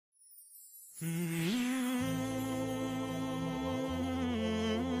Bismillah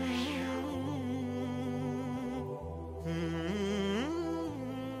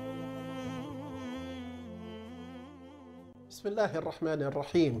ar-Rahman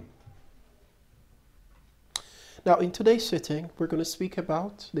ar-Rahim. Now, in today's sitting, we're going to speak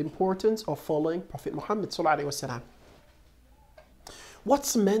about the importance of following Prophet Muhammad sallallahu alaihi wasallam.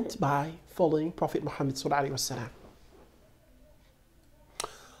 What's meant by following Prophet Muhammad sallallahu alaihi wasallam?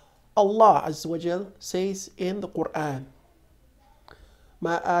 Allah Azza wa Jal says in the Quran,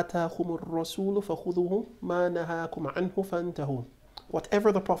 "Ma ataakum ar-rasulu fakhudhuhu, ma nahakum anhu fantahu."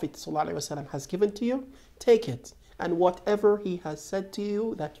 Whatever the Prophet sallallahu alaihi wasallam has given to you, take it. And whatever he has said to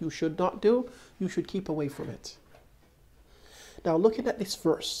you that you should not do, you should keep away from it. Now, looking at this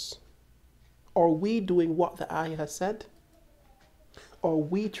verse, are we doing what the ayah has said? Are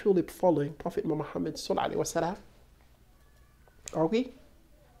we truly following Prophet Muhammad sallallahu alaihi wasallam? Are we?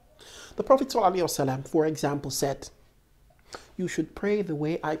 The Prophet sallallahu alaihi wasallam, for example, said, "You should pray the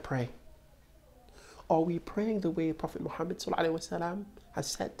way I pray." Are we praying the way Prophet Muhammad sallallahu alaihi wasallam has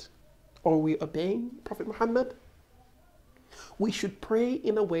said? Are we obeying Prophet Muhammad? We should pray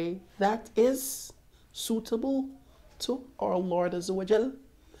in a way that is suitable to our Lord Azza wa Jal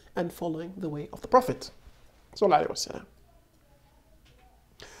and following the way of the Prophet sallallahu alaihi wasallam.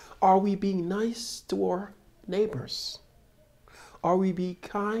 Are we being nice to our neighbors? Are we being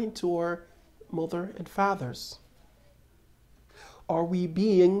kind to our mother and fathers? Are we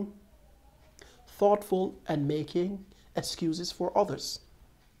being thoughtful and making excuses for others?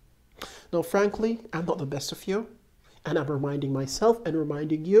 Now, frankly, I'm not the best of you, and I'm reminding myself and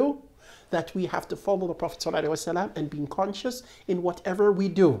reminding you that we have to follow the Prophet ﷺ and being conscious in whatever we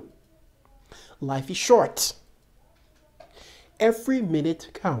do. Life is short. Every minute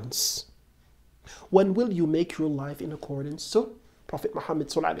counts. When will you make your life in accordance to Prophet Muhammad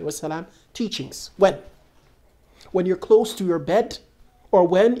ﷺ teachings? When? When you're close to your bed, or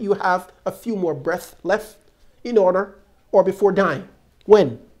when you have a few more breaths left in order, or before dying?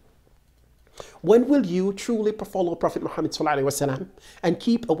 When? When will you truly follow Prophet Muhammad ﷺ and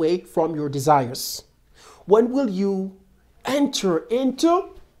keep away from your desires? When will you enter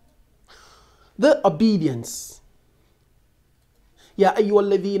into the obedience? Ya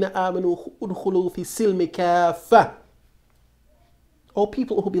ayyuhalladhina amanu udkhulu fi silmi kaffa. O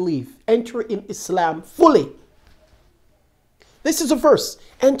people who believe, enter in Islam fully. This is a verse.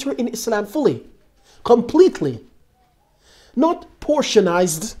 Enter in Islam fully, completely, not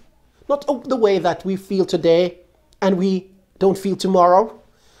portionized. Not the way that we feel today and we don't feel tomorrow.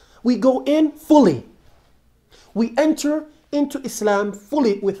 We go in fully. We enter into Islam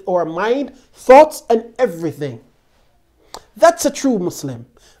fully with our mind, thoughts, and everything. That's a true Muslim.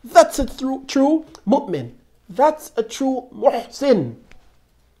 That's a true mu'min. That's a true muhsin.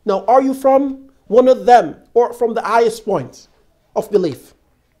 Now, are you from one of them or from the highest point of belief?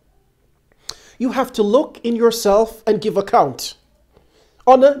 You have to look in yourself and give account.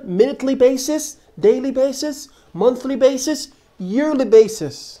 On a minutely basis, daily basis, monthly basis, yearly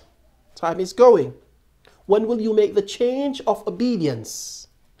basis. Time is going. When will you make the change of obedience?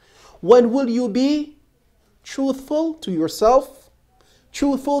 When will you be truthful to yourself,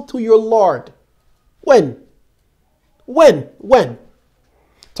 truthful to your Lord? When? When?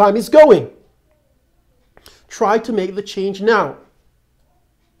 Time is going. Try to make the change now.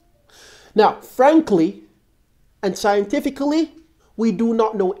 Now, frankly and scientifically, we do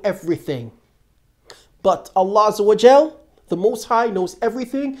not know everything. But Allah Azza wa Jal, the Most High, knows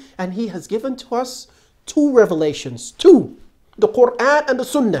everything, and He has given to us two revelations. Two, the Quran and the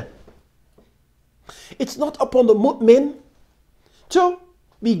Sunnah. It's not upon the mu'min to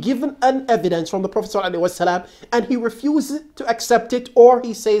be given an evidence from the Prophet ﷺ and he refuses to accept it, or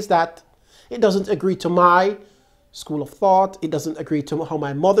he says that it doesn't agree to my school of thought, it doesn't agree to how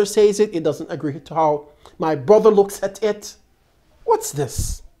my mother says it, it doesn't agree to how my brother looks at it. What's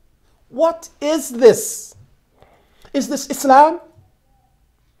this? What is this? Is this Islam?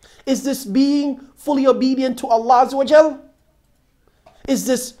 Is this being fully obedient to Allah Azza wa Jal? Is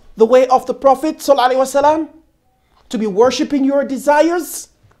this the way of the Prophet Sallallahu Alaihi Wasallam? To be worshipping your desires?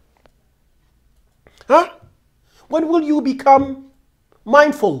 Huh? When will you become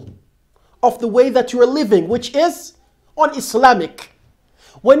mindful of the way that you are living, which is un-Islamic?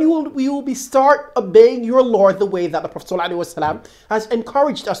 When you will start obeying your Lord the way that the Prophet ﷺ has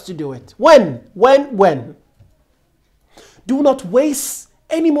encouraged us to do it? When? Do not waste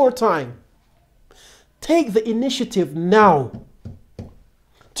any more time. Take the initiative now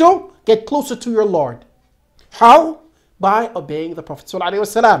to get closer to your Lord. How? By obeying the Prophet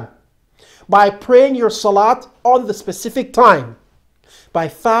ﷺ. By praying your salat on the specific time. By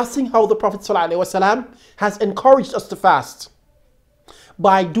fasting how the Prophet ﷺ has encouraged us to fast.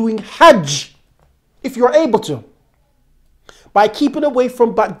 By doing Hajj, if you're able to. By keeping away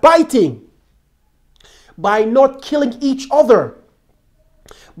from backbiting. By not killing each other.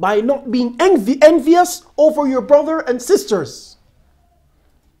 By not being envious over your brother and sisters.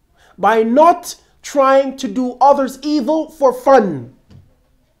 By not trying to do others evil for fun.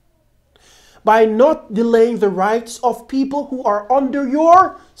 By not delaying the rights of people who are under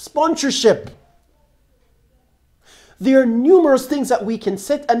your sponsorship. There are numerous things that we can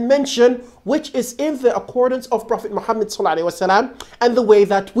sit and mention which is in the accordance of Prophet Muhammad ﷺ and the way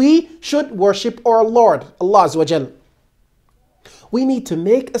that we should worship our Lord, Allah Azza wa Jal. We need to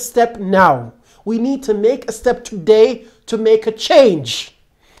make a step now. We need to make a step today to make a change.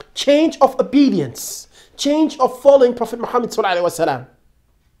 Change of obedience. Change of following Prophet Muhammad ﷺ.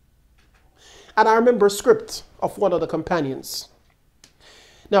 And I remember a script of one of the companions.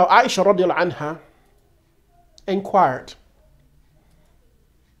 Now, Aisha radiallahu anha inquired.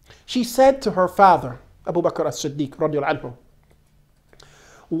 She said to her father, Abu Bakr as-Siddiq radiallahu anhu,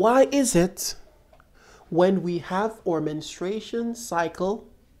 why is it when we have our menstruation cycle,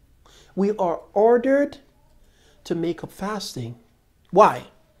 we are ordered to make up fasting? Why?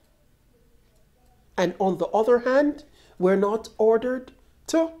 And on the other hand, we're not ordered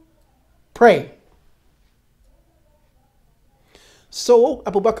to pray. So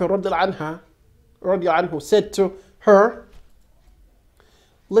Abu Bakr radiallahu anhu said to her,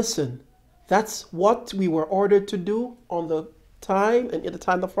 listen, that's what we were ordered to do on the time and in the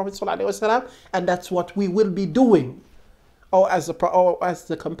time of the Prophet ﷺ, and that's what we will be doing. Or as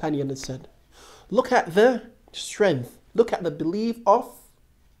the companion had said, look at the strength, look at the belief of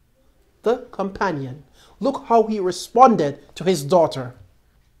the companion. Look how he responded to his daughter.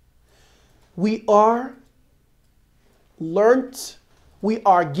 We are learnt, we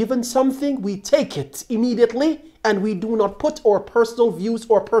are given something, we take it immediately, and we do not put our personal views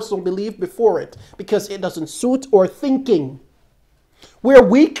or personal belief before it because it doesn't suit our thinking. We're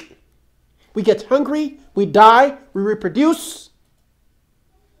weak, we get hungry, we die, we reproduce,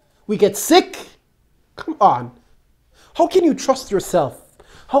 we get sick. Come on. How can you trust yourself?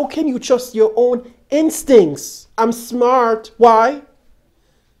 How can you trust your own instincts? I'm smart. Why?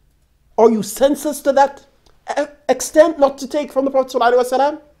 Are you senseless to that extent not to take from the Prophet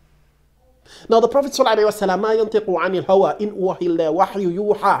ﷺ? Now the Prophet ﷺ,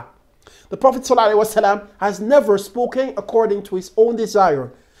 the Prophet ﷺ has never spoken according to his own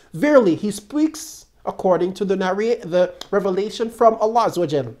desire. Verily, he speaks according to the revelation from Allah Azza wa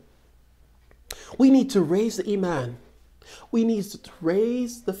Jal. We need to raise the Iman. We need to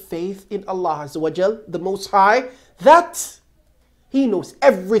raise the faith in Allah Azza wa Jal, the Most High, that He knows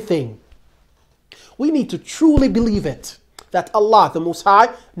everything. We need to truly believe it, that Allah, the Most High,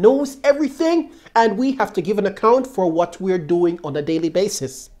 knows everything, and we have to give an account for what we're doing on a daily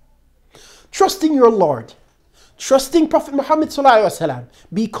basis. Trusting your Lord, trusting Prophet Muhammad ﷺ,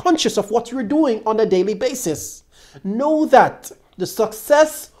 be conscious of what you're doing on a daily basis. Know that the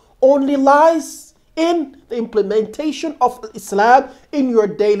success only lies in the implementation of Islam in your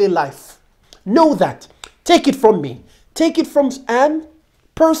daily life. Know that. Take it from me. Take it from an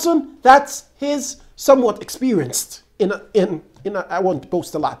person that's somewhat experienced I won't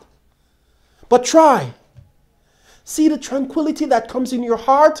boast a lot. But try. See the tranquility that comes in your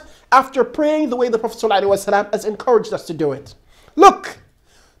heart after praying the way the Prophet ﷺ has encouraged us to do it. Look,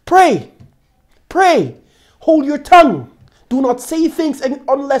 pray, pray, hold your tongue. Do not say things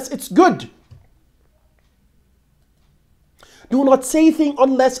unless it's good. Do not say things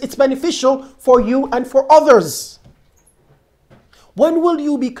unless it's beneficial for you and for others. When will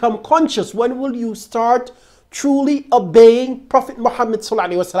you become conscious? When will you start truly obeying Prophet Muhammad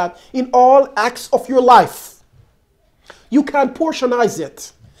ﷺ in all acts of your life? You can't portionize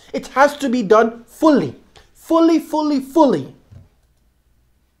it. It has to be done fully. Fully.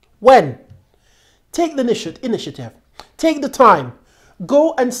 When? Take the initiative. Take the time.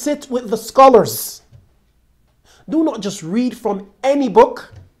 Go and sit with the scholars. Do not just read from any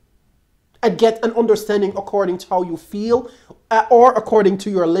book and get an understanding according to how you feel or according to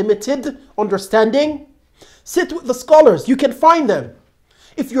your limited understanding. Sit with the scholars. You can find them.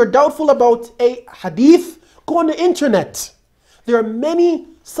 If you're doubtful about a hadith, go on the internet. There are many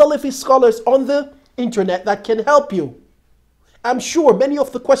Salafi scholars on the internet that can help you. I'm sure many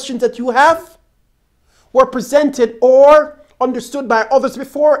of the questions that you have were presented or understood by others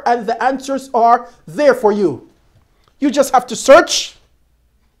before, and the answers are there for you. You just have to search.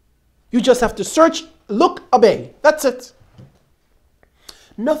 You just have to search, look, obey. That's it.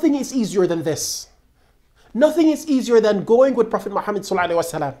 Nothing is easier than this. Nothing is easier than going with Prophet Muhammad sallallahu alaihi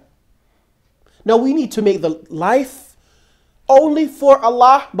wasallam. Now we need to make the life only for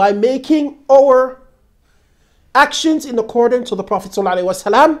Allah by making our actions in accordance to the Prophet sallallahu alaihi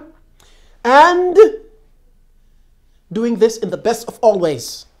wasallam, and doing this in the best of all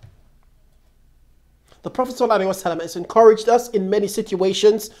ways. The Prophet ﷺ has encouraged us in many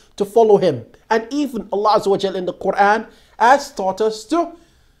situations to follow him. And even Allah Azza wa Jal in the Quran has taught us to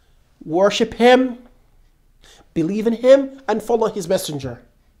worship him, believe in him, and follow his messenger.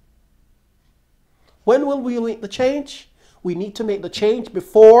 When will we make the change? We need to make the change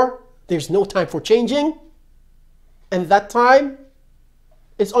before there's no time for changing. And that time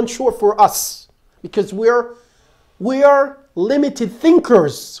is unsure for us because we are limited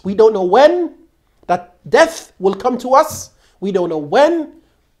thinkers. We don't know when that death will come to us. We don't know when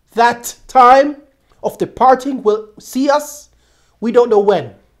that time of departing will see us. We don't know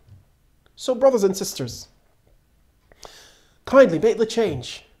when. So brothers and sisters, kindly make the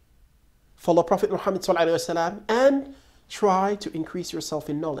change. Follow Prophet Muhammad ﷺ and try to increase yourself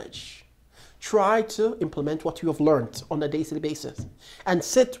in knowledge. Try to implement what you have learned on a daily basis. And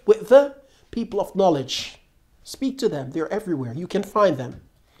sit with the people of knowledge. Speak to them. They're everywhere. You can find them.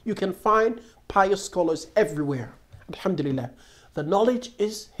 You can find pious scholars everywhere. Alhamdulillah. The knowledge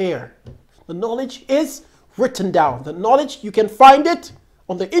is here. The knowledge is written down. The knowledge, you can find it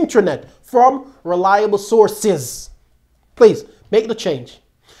on the internet from reliable sources. Please make the change.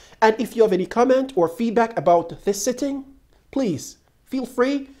 And if you have any comment or feedback about this sitting, please feel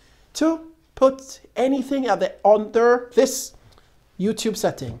free to put anything under this YouTube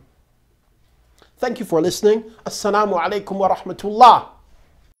setting. Thank you for listening. Assalamu alaikum wa rahmatullah.